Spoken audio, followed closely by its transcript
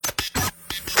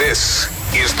This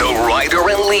is the Ryder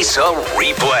and Lisa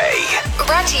replay.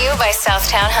 Brought to you by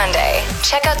Southtown Hyundai.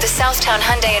 Check out the Southtown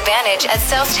Hyundai Advantage at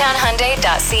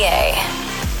southtownhyundai.ca.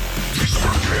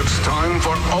 It's time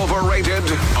for Overrated,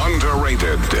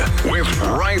 Underrated with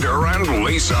Ryder and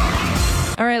Lisa.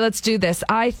 All right, let's do this.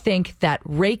 I think that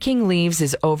raking leaves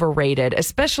is overrated,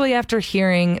 especially after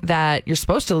hearing that you're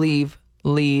supposed to leave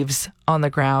leaves on the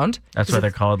ground. That's why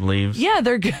they're called leaves. Yeah,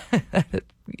 they're good.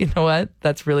 You know what?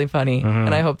 That's really funny.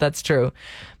 And I hope that's true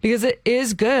because it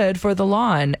is good for the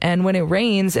lawn. And when it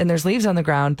rains and there's leaves on the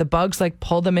ground, the bugs like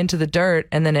pull them into the dirt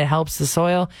and then it helps the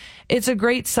soil. It's a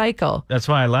great cycle. That's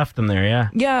why I left them there, yeah.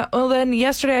 Yeah. Well, then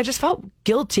yesterday I just felt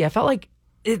guilty. I felt like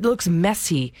it looks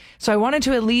messy. So I wanted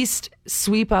to at least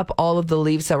sweep up all of the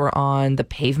leaves that were on the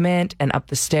pavement and up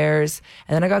the stairs.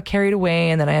 And then I got carried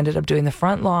away and then I ended up doing the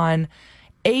front lawn.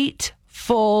 8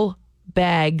 full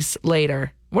bags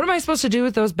later. What am I supposed to do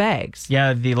with those bags?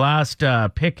 Yeah, the last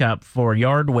pickup for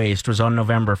yard waste was on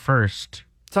November 1st.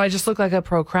 So I just look like a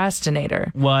procrastinator.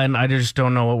 Well, and I just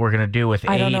don't know what we're going to do with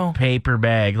I don't 8 know. paper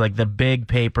bags, like the big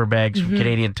paper bags from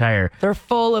Canadian Tire. They're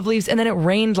full of leaves. And then it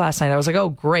rained last night. I was like, oh,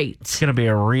 great. It's going to be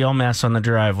a real mess on the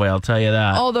driveway, I'll tell you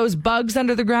that. All those bugs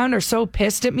under the ground are so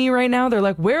pissed at me right now. They're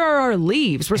like, where are our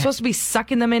leaves? We're supposed to be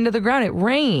sucking them into the ground. It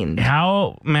rained.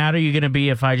 How mad are you going to be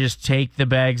if I just take the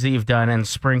bags that you've done and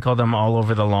sprinkle them all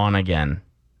over the lawn again?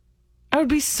 I would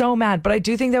be so mad, but I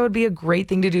do think that would be a great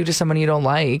thing to do to someone you don't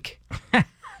like.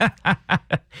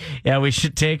 Yeah, we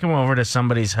should take them over to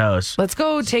somebody's house. Let's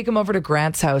go take him over to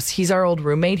Grant's house. He's our old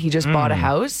roommate. He just bought a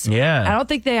house. Yeah. I don't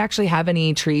think they actually have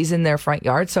any trees in their front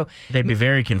yard. So They'd be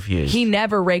very confused. he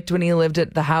never raked when he lived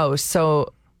at the house.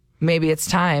 So maybe it's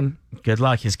time. Good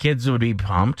luck. His kids would be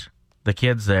pumped. The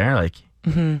kids there, like,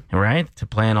 right? To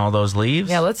plant all those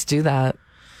leaves. Yeah, let's do that.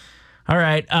 All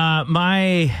right.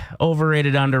 My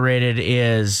overrated, underrated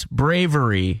is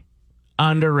bravery,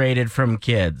 underrated from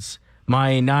kids.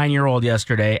 My 9-year-old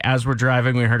yesterday, as we're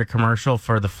driving, we heard a commercial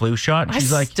for the flu shot.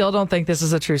 She's I like, still don't think this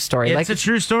is a true story. it's a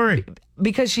true story.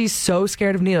 Because she's so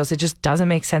scared of needles. It just doesn't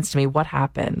make sense to me. What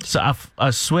happened? So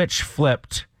a switch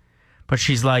flipped, but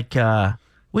she's like,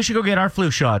 we should go get our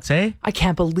flu shots, eh? I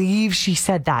can't believe she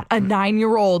said that. A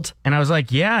 9-year-old. And I was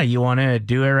like, yeah, you want to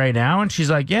do it right now? And she's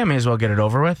like, yeah, may as well get it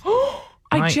over with.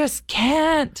 I just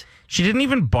can't. She didn't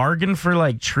even bargain for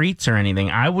like treats or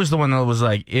anything. I was the one that was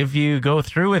like, if you go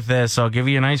through with this, I'll give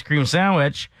you an ice cream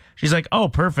sandwich. She's like, oh,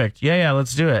 perfect. Yeah,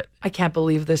 let's do it. I can't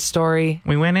believe this story.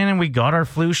 We went in and we got our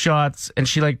flu shots and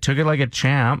she like took it like a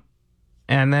champ.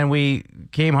 And then we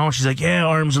came home. She's like, yeah,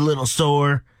 arm's a little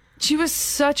sore. She was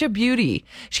such a beauty.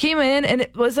 She came in and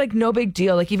it was like no big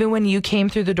deal. Like even when you came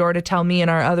through the door to tell me and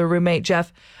our other roommate,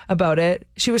 Jeff, about it,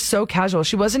 she was so casual.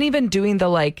 She wasn't even doing the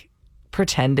like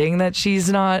pretending that she's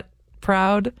not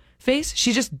proud face.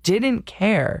 She just didn't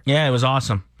care. Yeah, it was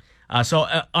awesome. So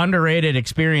underrated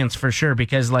experience for sure,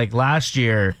 because like last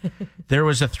year, there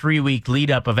was a 3-week lead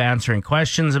up of answering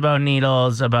questions about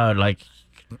needles, about like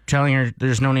telling her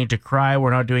there's no need to cry.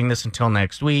 We're not doing this until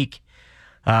next week.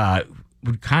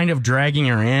 Kind of dragging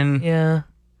her in. Yeah.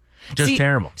 Just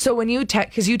terrible. So when you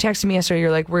because you texted me yesterday,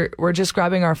 you're like, we're just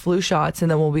grabbing our flu shots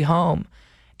and then we'll be home.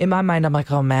 In my mind, I'm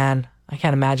like, oh man, I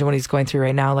can't imagine what he's going through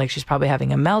right now. Like she's probably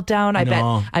having a meltdown.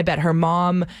 I bet her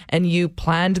mom and you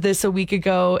planned this a week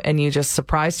ago and you just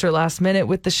surprised her last minute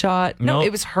with the shot. No, Nope.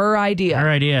 It was her idea. Her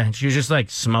idea. She was just like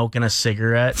smoking a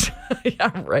cigarette.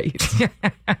 Yeah, right.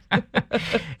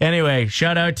 Anyway,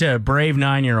 shout out to brave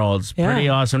 9-year-olds. Yeah. Pretty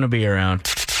awesome to be around.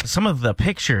 Some of the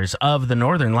pictures of the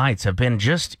Northern Lights have been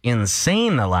just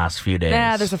insane the last few days.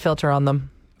 Yeah, there's a filter on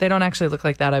them. They don't actually look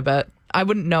like that, I bet. I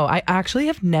wouldn't know. I actually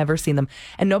have never seen them.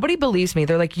 And nobody believes me.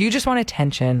 They're like, you just want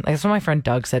attention. Like, that's what my friend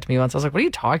Doug said to me once. I was like, what are you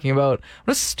talking about?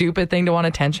 What a stupid thing to want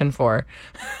attention for.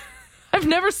 I've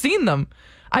never seen them.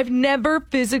 I've never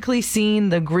physically seen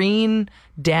the green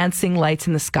dancing lights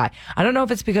in the sky. I don't know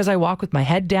if it's because I walk with my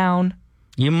head down.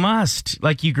 You must.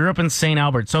 Like, you grew up in St.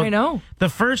 Albert. So I know. The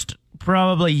first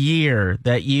probably year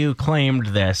that you claimed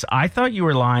this, I thought you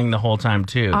were lying the whole time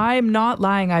too. I'm not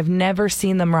lying. I've never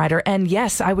seen them, Ryder. And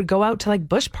yes, I would go out to like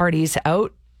bush parties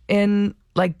out in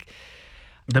like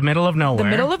the middle of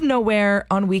nowhere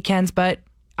on weekends, but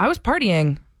I was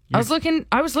partying. I was looking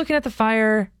at the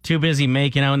fire. Too busy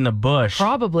making out in the bush.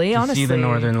 Probably, to honestly. see the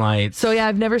Northern Lights. So yeah,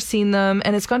 I've never seen them.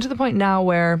 And it's gone to the point now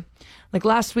where like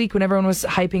last week when everyone was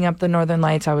hyping up the Northern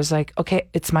Lights, I was like, okay,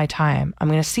 it's my time. I'm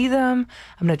going to see them.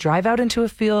 I'm going to drive out into a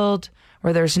field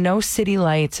where there's no city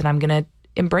lights and I'm going to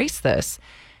embrace this.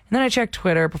 And then I checked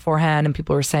Twitter beforehand and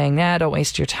people were saying, nah, don't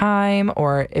waste your time.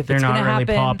 Or if they're it's going to not really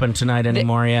happen, popping tonight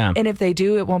anymore, yeah. And if they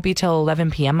do, it won't be till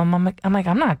 11 p.m. I'm like,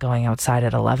 I'm not going outside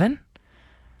at 11.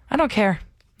 I don't care.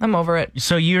 I'm over it.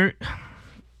 So you're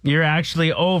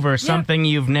actually over something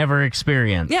you've never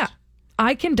experienced. Yeah.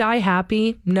 I can die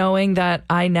happy knowing that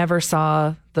I never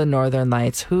saw the Northern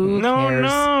Lights. Who cares?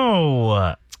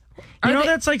 No.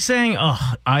 That's like saying,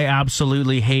 oh, I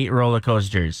absolutely hate roller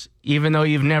coasters. Even though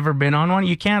you've never been on one,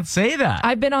 you can't say that.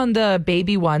 I've been on the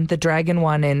baby one, the dragon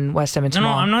one in West Edmonton No,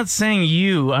 Mall. I'm not saying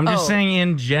you. I'm just saying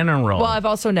in general. Well, I've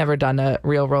also never done a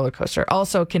real roller coaster.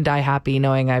 Also can die happy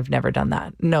knowing I've never done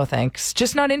that. No thanks.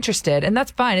 Just not interested. And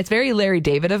that's fine. It's very Larry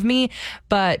David of me,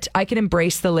 but I can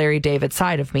embrace the Larry David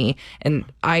side of me. And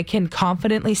I can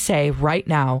confidently say right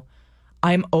now,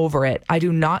 I'm over it. I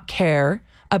do not care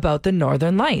about the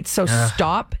Northern Lights. So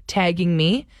stop tagging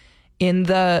me in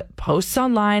the posts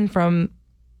online from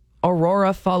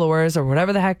Aurora followers or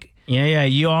whatever the heck. Yeah,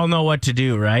 you all know what to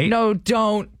do, right? No,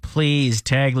 don't. Please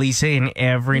tag Lisa in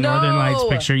every Northern Lights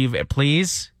picture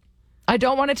please. I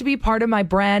don't want it to be part of my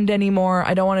brand anymore.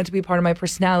 I don't want it to be part of my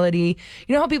personality.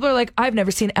 You know how people are like, I've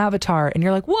never seen Avatar. And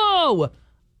you're like, whoa.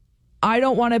 I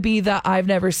don't want to be the I've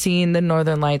never seen the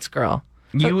Northern Lights girl.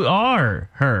 You are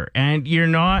her. And you're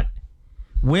not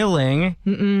willing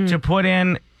to put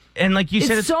in... And like you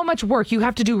said, it's so much work. You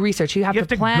have to do research. You have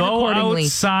to plan go accordingly.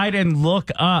 outside and look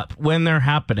up when they're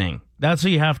happening. That's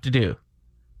what you have to do.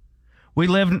 We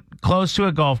live close to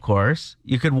a golf course.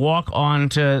 You could walk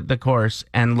onto the course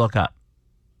and look up.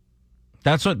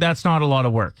 That's not a lot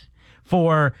of work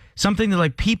for something that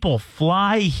like people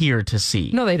fly here to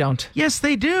see. No, they don't. Yes,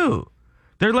 they do.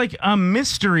 They're like a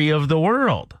mystery of the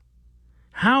world.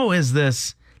 How is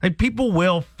this? Like people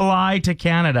will fly to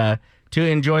Canada to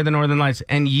enjoy the Northern Lights,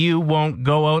 and you won't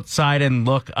go outside and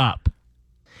look up.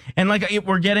 And like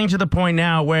we're getting to the point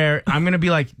now where I'm going to be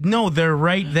like, no, they're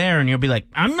right there. And you'll be like,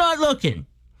 I'm not looking.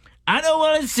 I don't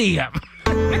want to see them.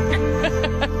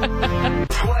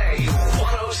 Play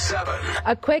 107.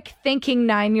 A quick thinking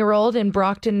 9-year-old in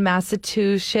Brockton,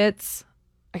 Massachusetts,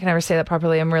 I can never say that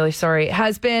properly, I'm really sorry,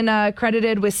 has been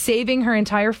credited with saving her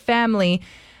entire family,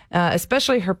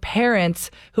 especially her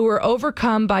parents, who were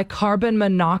overcome by carbon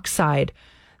monoxide.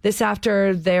 This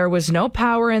after there was no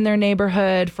power in their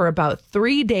neighborhood for about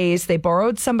 3 days. They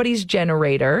borrowed somebody's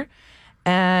generator,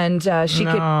 and she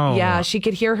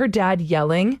could hear her dad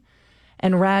yelling,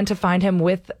 and ran to find him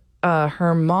with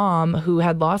her mom, who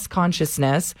had lost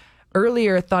consciousness.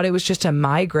 Earlier thought it was just a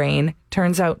migraine.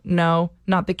 Turns out, no,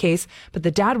 not the case. But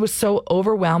the dad was so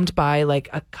overwhelmed by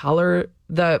like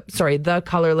the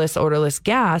colorless, odorless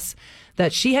gas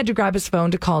that she had to grab his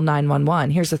phone to call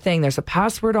 911. Here's the thing. There's a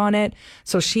password on it.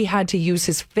 So she had to use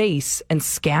his face and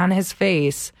scan his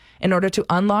face in order to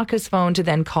unlock his phone to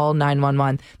then call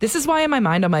 911. This is why in my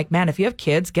mind, I'm like, man, if you have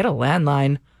kids, get a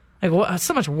landline. Like, well, it's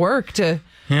so much work to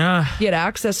get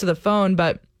access to the phone.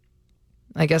 But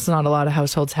I guess not a lot of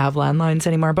households have landlines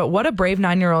anymore. But what a brave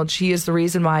 9-year-old. She is the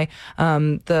reason why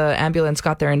the ambulance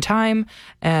got there in time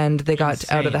and they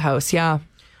got out of the house. Yeah.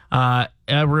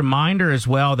 A reminder as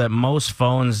well that most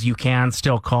phones, you can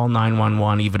still call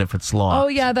 911 even if it's locked. Oh,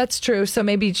 yeah, that's true. So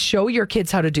maybe show your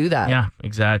kids how to do that. Yeah,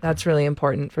 exactly. That's really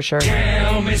important for sure.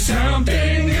 Tell me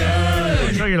something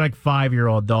good. Show your like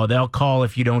 5-year-old though. They'll call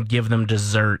if you don't give them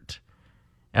dessert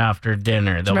after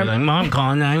dinner. They'll be like, Mom,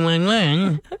 call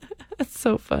 911. That's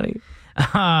so funny.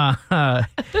 All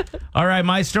right,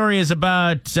 my story is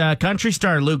about country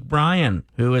star Luke Bryan,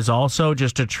 who is also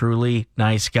just a truly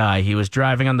nice guy. He was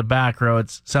driving on the back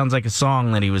roads, sounds like a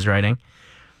song that he was writing,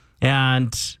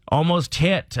 and almost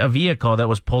hit a vehicle that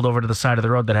was pulled over to the side of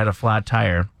the road that had a flat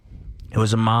tire. It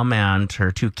was a mom and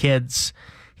her 2 kids.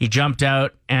 He jumped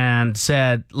out and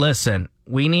said, listen,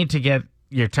 we need to get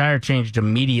your tire changed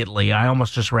immediately. I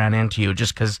almost just ran into you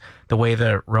just because the way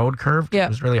the road curved. Yeah. It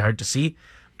was really hard to see.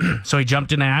 So he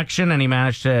jumped into action and he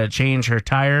managed to change her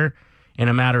tire in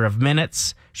a matter of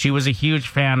minutes. She was a huge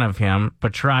fan of him,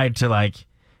 but tried to like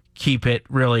keep it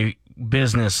really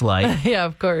business-like. Yeah,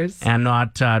 of course. And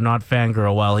not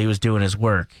fangirl while he was doing his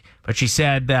work. But she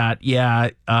said that,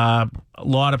 a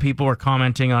lot of people were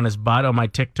commenting on his butt on my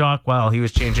TikTok while he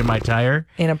was changing my tire.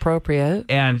 Inappropriate.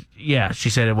 And yeah, she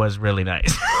said it was really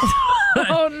nice.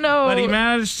 Oh, no. But he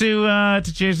managed to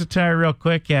change the tire real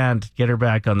quick and get her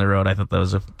back on the road. I thought that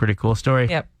was a pretty cool story.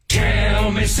 Yep.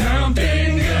 Tell me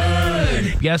something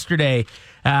good. Yesterday,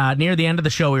 near the end of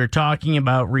the show, we were talking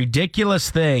about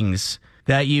ridiculous things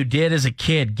that you did as a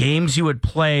kid, games you would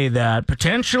play that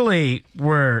potentially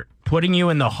were putting you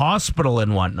in the hospital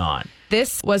and whatnot.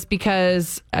 This was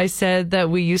because I said that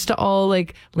we used to all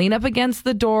like lean up against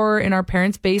the door in our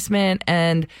parents' basement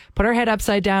and put our head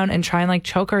upside down and try and like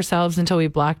choke ourselves until we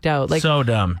blacked out. Like So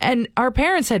dumb. And our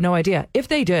parents had no idea. If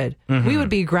they did, we would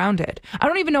be grounded. I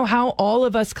don't even know how all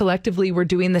of us collectively were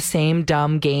doing the same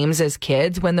dumb games as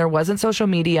kids when there wasn't social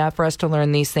media for us to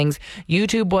learn these things.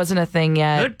 YouTube wasn't a thing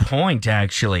yet. Good point,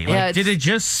 actually. Yeah, Like, did it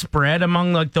just spread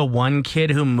among like the one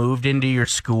kid who moved into your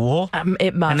school?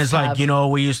 It must And it's have. like, you know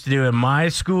what we used to do in my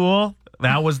school?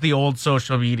 That was the old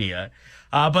social media.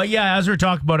 But yeah, as we we're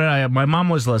talking about it, my mom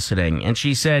was listening, and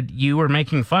she said you were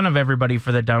making fun of everybody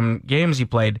for the dumb games you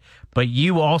played, but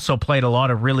you also played a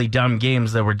lot of really dumb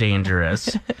games that were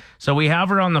dangerous. So we have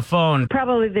her on the phone.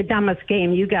 Probably the dumbest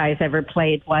game you guys ever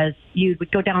played was you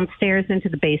would go downstairs into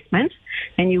the basement,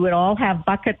 and you would all have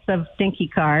buckets of dinky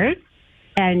cars,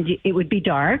 and it would be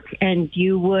dark, and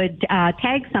you would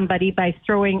tag somebody by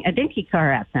throwing a dinky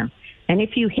car at them. And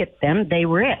if you hit them, they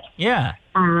were it. Yeah.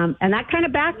 And that kind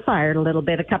of backfired a little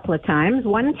bit a couple of times.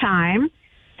 One time,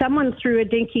 someone threw a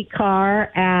dinky car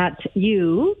at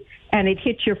you, and it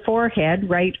hit your forehead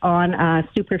right on a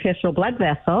superficial blood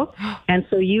vessel. And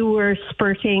so you were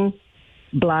spurting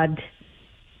blood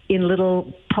in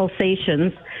little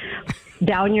pulsations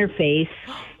down your face.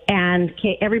 And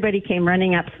everybody came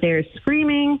running upstairs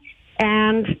screaming.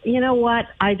 And you know what?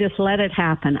 I just let it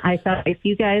happen. I thought, if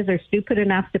you guys are stupid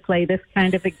enough to play this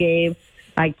kind of a game,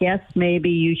 I guess maybe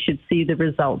you should see the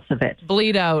results of it.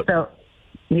 Bleed out. So,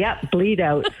 yeah, bleed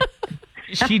out.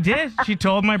 She did. She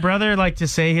told my brother like to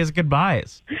say his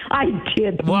goodbyes. I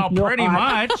did. Well, not. pretty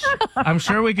much. I'm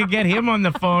sure we could get him on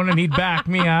the phone and he'd back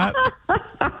me up.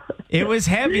 It was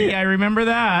heavy. I remember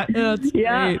that. That's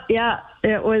Yeah, great. yeah.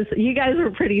 It was. You guys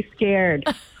were pretty scared,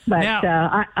 but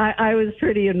Now- I was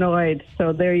pretty annoyed.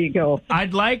 So there you go.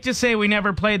 I'd like to say we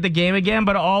never played the game again,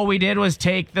 but all we did was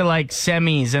take the like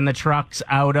semis and the trucks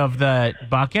out of the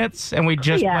buckets, and we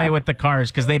just Yeah. play with the cars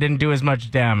because they didn't do as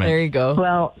much damage. There you go.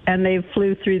 Well, and they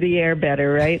flew through the air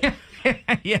better, right?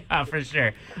 Yeah, for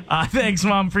sure. Thanks,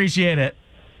 Mom. Appreciate it.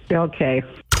 Okay.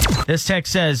 This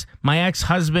text says, my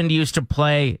ex-husband used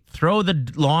to throw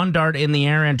the lawn dart in the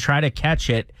air and try to catch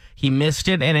it. He missed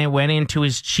it and it went into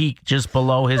his cheek just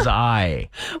below his eye.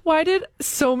 Why did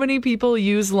so many people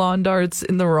use lawn darts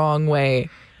in the wrong way?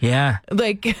 Yeah.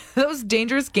 Like those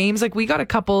dangerous games. Like we got a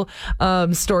couple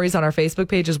stories on our Facebook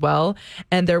page as well.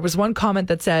 And there was one comment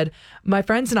that said, my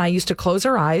friends and I used to close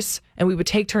our eyes and we would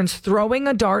take turns throwing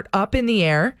a dart up in the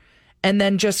air. And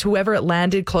then just whoever it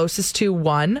landed closest to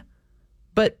won.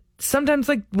 But sometimes,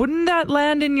 like, wouldn't that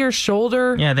land in your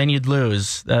shoulder? Yeah, then you'd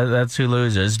lose. That's who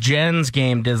loses. Jen's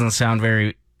game doesn't sound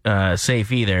very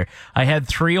safe either. I had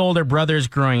 3 older brothers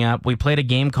growing up. We played a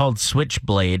game called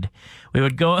Switchblade. We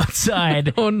would go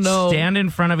outside, Oh, no. stand in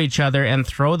front of each other, and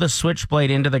throw the switchblade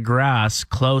into the grass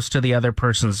close to the other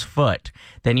person's foot.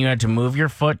 Then you had to move your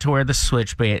foot to where the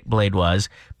switchblade was,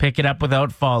 pick it up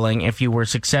without falling. If you were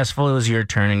successful, it was your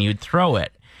turn, and you'd throw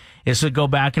it. This would go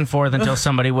back and forth until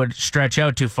somebody would stretch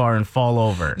out too far and fall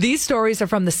over. These stories are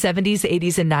from the 70s,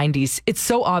 80s, and 90s. It's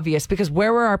so obvious because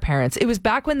where were our parents? It was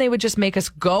back when they would just make us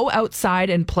go outside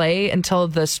and play until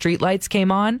the streetlights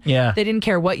came on. Yeah. They didn't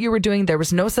care what you were doing. There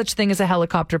was no such thing as a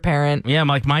helicopter parent. Yeah,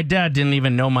 like my dad didn't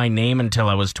even know my name until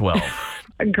I was 12.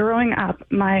 Growing up,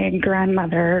 my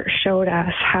grandmother showed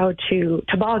us how to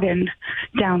toboggan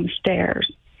downstairs.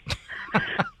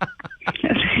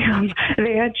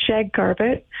 They had shag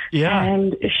carpet, Yeah.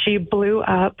 and she blew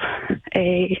up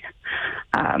a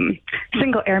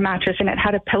single air mattress, and it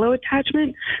had a pillow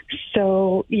attachment,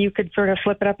 so you could sort of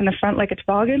flip it up in the front like a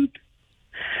toboggan.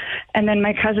 And then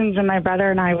my cousins and my brother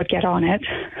and I would get on it,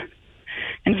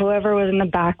 and whoever was in the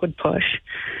back would push,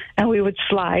 and we would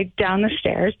slide down the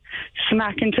stairs,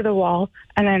 smack into the wall,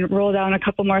 and then roll down a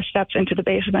couple more steps into the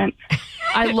basement.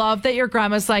 I love that your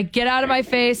grandma's like, get out of my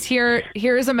face.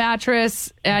 Here's a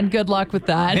mattress and good luck with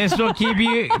that. This will keep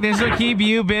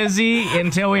you busy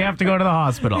until we have to go to the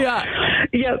hospital. Yeah.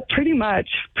 Yeah, pretty much.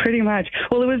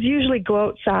 Well, it was usually go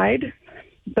outside,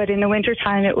 but in the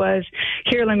wintertime it was,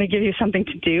 here, let me give you something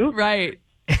to do. Right.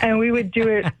 And we would do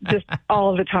it just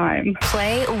all the time.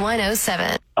 Play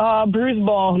 107. Bruise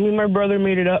ball. Me and my brother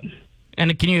made it up.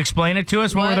 And can you explain it to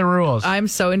us? What were the rules? I'm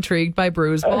so intrigued by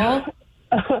bruise ball.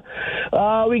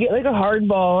 We get like a hard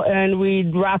ball, and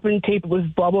we'd wrap and tape it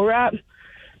with bubble wrap,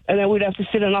 and then we'd have to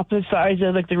sit on opposite sides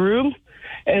of like the room,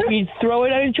 and we'd throw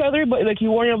it at each other, but like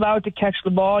you weren't allowed to catch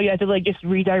the ball. You had to like just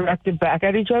redirect it back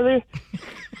at each other.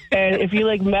 And if you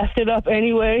like messed it up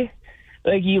anyway,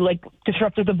 like you like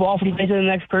disrupted the ball from playing to the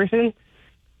next person,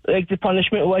 like the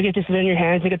punishment was you had to sit in your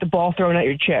hands and get the ball thrown at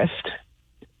your chest.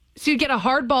 So you get a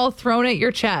hard ball thrown at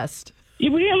your chest.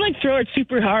 We didn't like throw it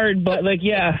super hard, but like,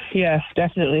 yeah,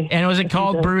 definitely. And was it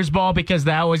called bruise ball because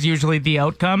that was usually the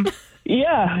outcome?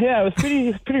 Yeah, it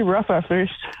was pretty rough at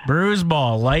first. Bruise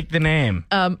ball, like the name.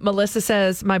 Melissa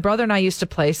says, my brother and I used to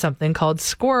play something called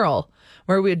Squirrel,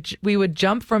 where we would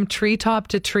jump from treetop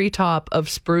to treetop of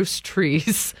spruce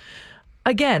trees.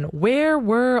 Again, where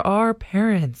were our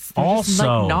parents? They're just,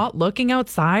 Also, not looking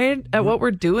outside at what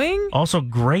we're doing. Also,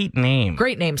 great name.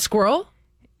 Great name, Squirrel.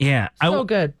 Yeah. So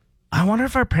good. I wonder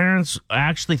if our parents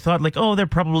actually thought, like, oh, they're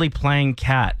probably playing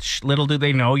catch. Little do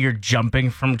they know you're jumping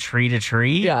from tree to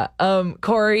tree. Yeah.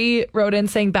 Corey wrote in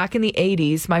saying, back in the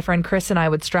 80s, my friend Chris and I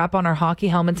would strap on our hockey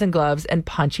helmets and gloves and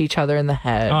punch each other in the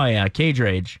head. Oh, yeah. Cage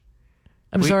rage.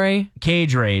 I'm sorry?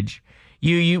 Cage rage.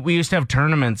 We used to have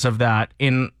tournaments of that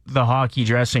in the hockey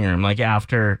dressing room, like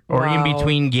after or in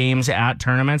between games at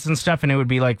tournaments and stuff, and it would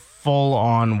be like full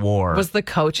on war. Was the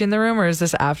coach in the room, or is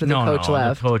this after the coach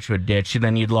left? The coach would ditch you,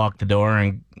 then you'd lock the door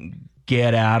and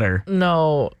get at her.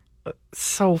 No.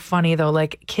 So funny, though.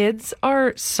 Like, kids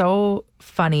are so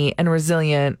funny and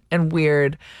resilient and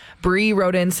weird. Bree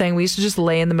wrote in saying we used to just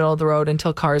lay in the middle of the road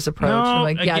until cars approached. No, I'm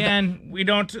like, again,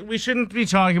 we shouldn't be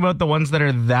talking about the ones that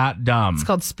are that dumb. It's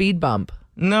called speed bump.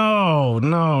 No.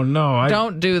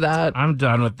 Don't do that. I'm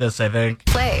done with this, I think.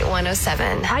 Play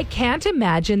 107. I can't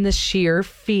imagine the sheer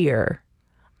fear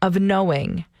of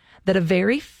knowing that a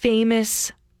very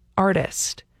famous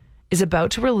artist is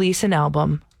about to release an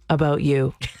album about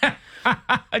you.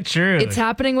 True. It's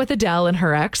happening with Adele and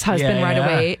her ex-husband right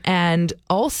away. And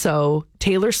also,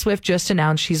 Taylor Swift just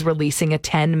announced she's releasing a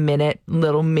 10-minute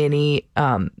little mini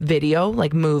video,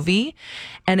 like movie.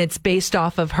 And it's based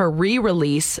off of her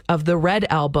re-release of the Red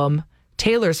album,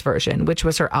 Taylor's version, which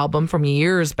was her album from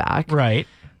years back. Right.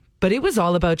 But it was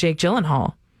all about Jake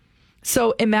Gyllenhaal.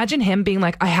 So imagine him being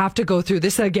like, I have to go through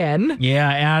this again.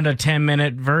 Yeah, and a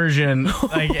 10-minute version,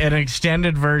 like an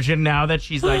extended version now that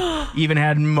she's like even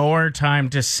had more time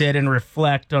to sit and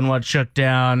reflect on what shook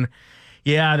down.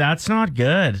 Yeah, that's not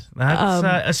good.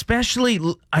 That's especially,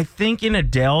 I think in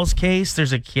Adele's case,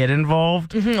 there's a kid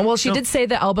involved. Mm-hmm. Well, she did say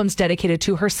the album's dedicated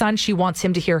to her son. She wants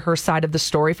him to hear her side of the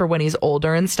story for when he's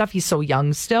older and stuff. He's so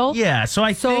young still. Yeah, so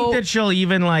I think that she'll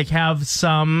even like have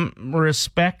some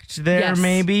respect there, yes,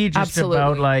 maybe just absolutely.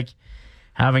 about like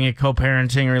having a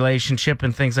co-parenting relationship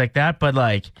and things like that. But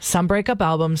like some breakup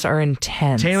albums are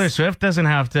intense. Taylor Swift doesn't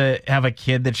have to have a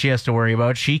kid that she has to worry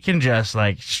about. She can just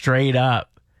like straight up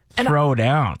throw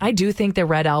down. I do think the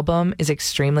Red album is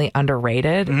extremely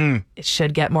underrated. It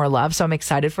should get more love, so I'm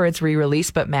excited for its re-release.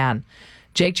 But man,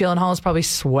 Jake Gyllenhaal is probably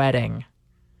sweating.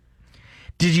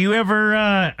 Did you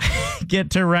ever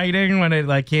get to writing when it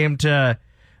like came to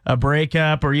a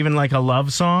breakup or even like a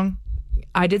love song?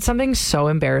 I did something so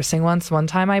embarrassing once. One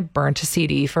time I burnt a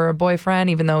CD for a boyfriend,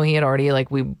 even though he had already, like,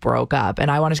 we broke up.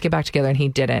 And I wanted to get back together and he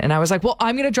didn't. And I was like, well,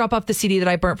 I'm going to drop off the CD that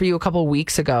I burnt for you a couple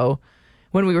weeks ago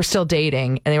when we were still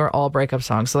dating. And they were all breakup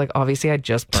songs. So, like, obviously I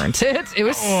just burnt it. It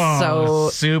was so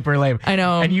super lame. I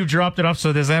know. And you dropped it off.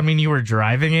 So does that mean you were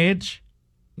driving age?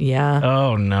 Yeah.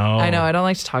 Oh, no. I know. I don't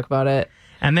like to talk about it.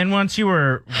 And then once you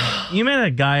met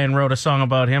a guy and wrote a song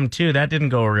about him too. That didn't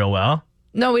go real well.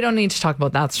 No, we don't need to talk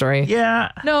about that story.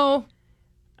 Yeah. No.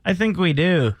 I think we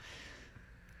do.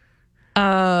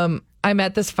 I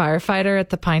met this firefighter at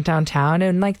the pint downtown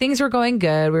and like things were going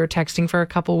good. We were texting for a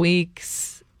couple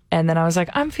weeks. And then I was like,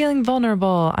 I'm feeling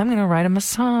vulnerable. I'm going to write him a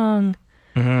song.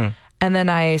 Mm-hmm. And then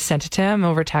I sent it to him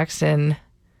over text and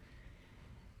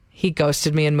he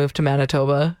ghosted me and moved to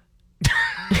Manitoba.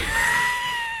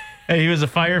 Hey, he was a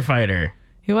firefighter.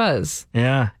 He was.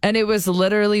 Yeah. And it was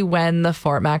literally when the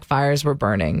Fort Mac fires were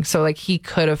burning. So like he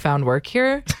could have found work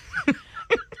here.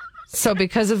 So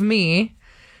because of me,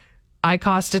 I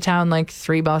cost a town like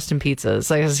 3 Boston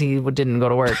pizzas. Like he didn't go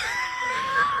to work.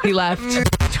 He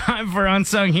left. Time for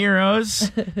Unsung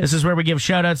Heroes. This is where we give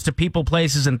shout outs to people,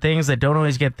 places, and things that don't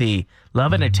always get the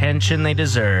love and attention they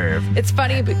deserve. It's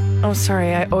funny, but oh,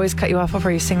 sorry. I always cut you off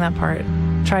before you sing that part.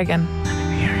 Try again.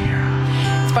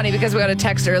 It's funny because we got a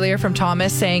text earlier from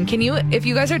Thomas saying, if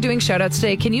you guys are doing shout outs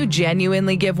today, can you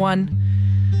genuinely give one?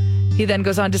 He then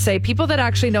goes on to say, people that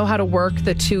actually know how to work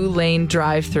the 2-lane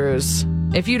drive-thrus.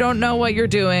 If you don't know what you're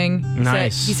doing,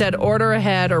 nice. He said, order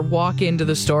ahead or walk into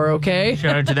the store, okay?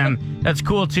 Shout out to them. That's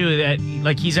cool, too, that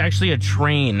like he's actually a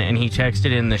train and he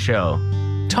texted in the show.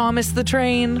 Thomas the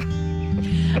Train.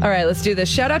 All right, let's do this.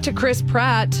 Shout out to Chris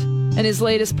Pratt and his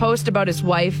latest post about his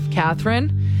wife,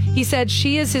 Catherine. He said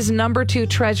she is his number 2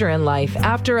 treasure in life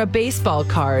after a baseball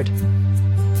card.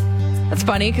 That's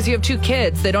funny because you have 2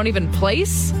 kids. They don't even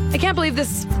place. I can't believe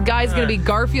this guy's going to be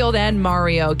Garfield and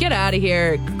Mario. Get out of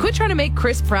here. Quit trying to make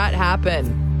Chris Pratt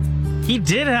happen. He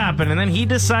did happen, and then he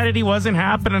decided he wasn't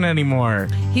happening anymore.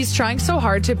 He's trying so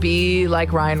hard to be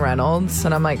like Ryan Reynolds,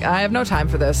 and I'm like, I have no time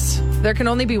for this. There can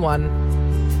only be one.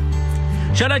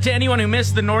 Shout out to anyone who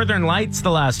missed the Northern Lights the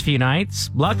last few nights.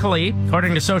 Luckily,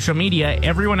 according to social media,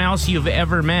 everyone else you've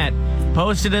ever met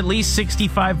posted at least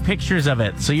 65 pictures of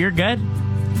it, so you're good.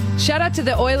 Shout out to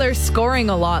the Oilers scoring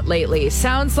a lot lately.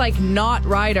 Sounds like not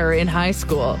Ryder in high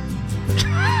school.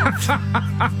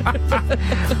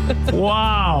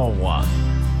 Wow.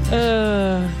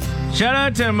 Shout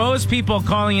out to most people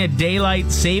calling it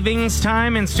daylight savings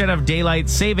time instead of daylight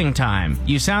saving time.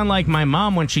 You sound like my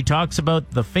mom when she talks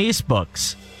about the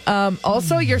Facebooks.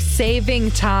 Also, you're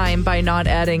saving time by not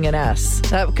adding an S.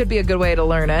 That could be a good way to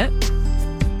learn it.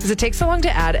 Because it takes so long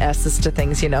to add S's to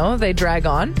things, you know? They drag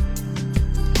on.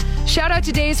 Shout out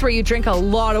to days where you drink a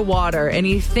lot of water and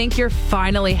you think you're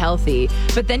finally healthy,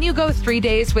 but then you go 3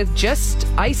 days with just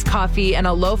iced coffee and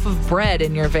a loaf of bread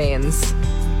in your veins.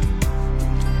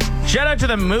 Shout out to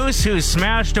the moose who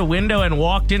smashed a window and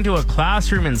walked into a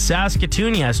classroom in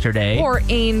Saskatoon yesterday. Poor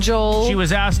Angel. She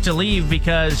was asked to leave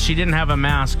because she didn't have a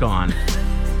mask on.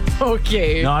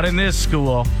 Okay. Not in this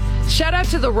school. Shout out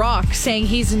to The Rock saying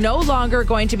he's no longer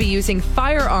going to be using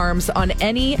firearms on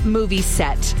any movie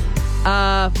set.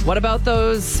 What about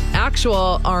those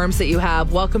actual arms that you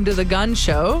have? Welcome to the gun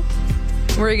show.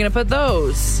 Where are you going to put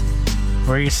those?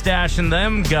 Where are you stashing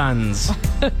them guns?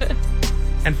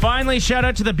 And finally, shout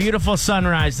out to the beautiful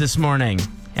sunrise this morning.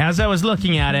 As I was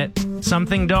looking at it,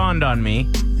 something dawned on me.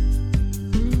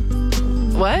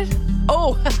 What?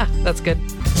 Oh, that's good.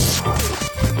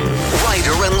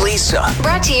 Ryder and Lisa.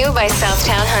 Brought to you by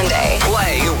Southtown Hyundai.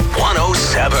 Play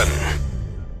 107.